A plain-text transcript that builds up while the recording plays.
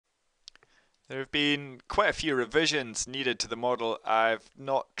There have been quite a few revisions needed to the model. I've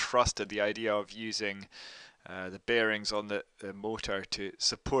not trusted the idea of using the bearings on the motor to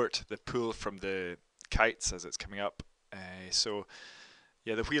support the pull from the kites as it's coming up. So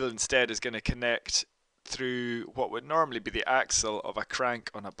yeah, the wheel instead is going to connect through what would normally be the axle of a crank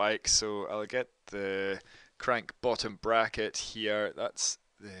on a bike. So I'll get the crank bottom bracket here. That's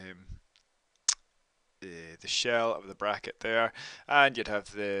the shell of the bracket there, and you'd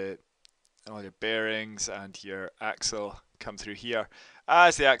have all your bearings and your axle come through here.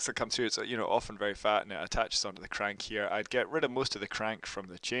 As the axle comes through, it's often very fat and it attaches onto the crank here. I'd get rid of most of the crank from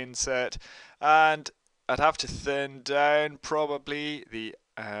the chain set, and I'd have to thin down probably the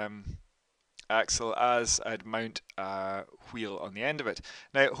axle as I'd mount a wheel on the end of it.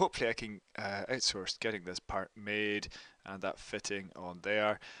 Now hopefully I can outsource getting this part made and that fitting on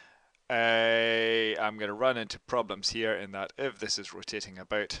there. I'm going to run into problems here in that if this is rotating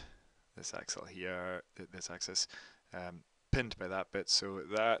about this axle here, this axis, pinned by that bit, so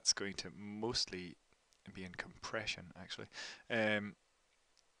that's going to mostly be in compression actually.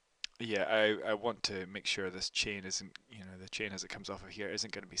 Yeah, I want to make sure this chain isn't, the chain as it comes off of here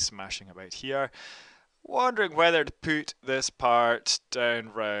isn't going to be smashing about here. Wondering whether to put this part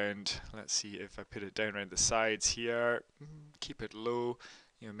down round. Let's see if I put it down round the sides here, keep it low,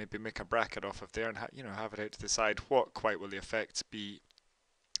 maybe make a bracket off of there and have it out to the side. What quite will the effects be?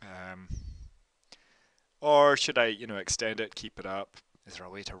 Or should I, extend it, keep it up? Is there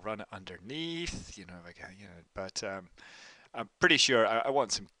a way to run it underneath? But I'm pretty sure I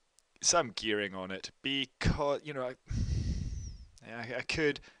want some gearing on it because, I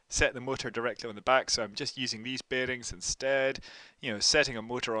could set the motor directly on the back, so I'm just using these bearings instead. Setting a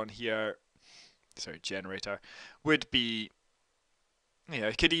motor on here, generator, would be,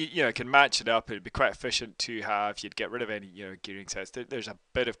 I can match it up. It'd be quite efficient to have. You'd get rid of any, gearing sets. There's a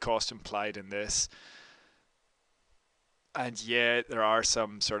bit of cost implied in this. And yet there are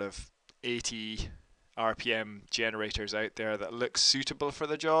some sort of 80 RPM generators out there that look suitable for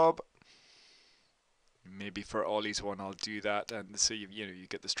the job. Maybe for Ollie's one I'll do that, and so you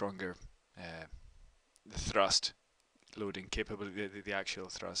get the stronger the thrust loading capability, the actual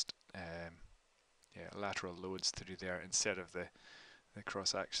thrust, lateral loads through there instead of the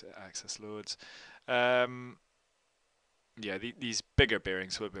cross axis loads. Yeah, these bigger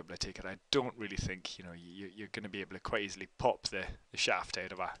bearings will be able to take it. I don't really think you're going to be able to quite easily pop the shaft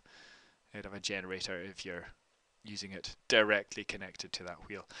out of a generator if you're using it directly connected to that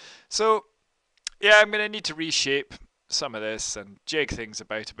wheel. So yeah, I'm going to need to reshape some of this and jig things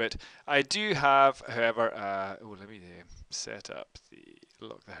about a bit. I do have, however, let me set up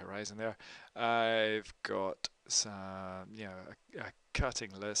lock the horizon there. I've got some, a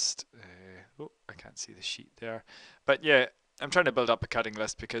cutting list. I can't see the sheet there, but yeah, I'm trying to build up a cutting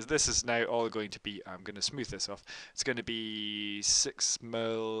list because this is now all going to be. I'm going to smooth this off. It's going to be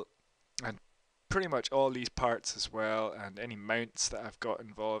 6mm and pretty much all these parts as well, and any mounts that I've got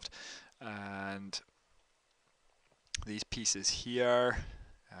involved, and these pieces here.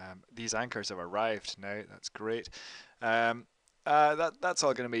 These anchors have arrived now. That's great. That's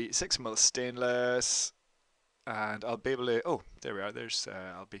all going to be 6mm stainless, and I'll be able to. Oh, there we are.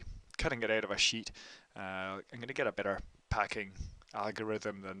 I'll be cutting it out of a sheet. I'm going to get a better packing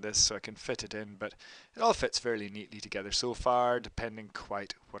algorithm than this so I can fit it in, but it all fits fairly neatly together so far, depending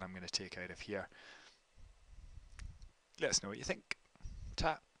quite what I'm going to take out of here. Let us know what you think.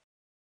 Ta.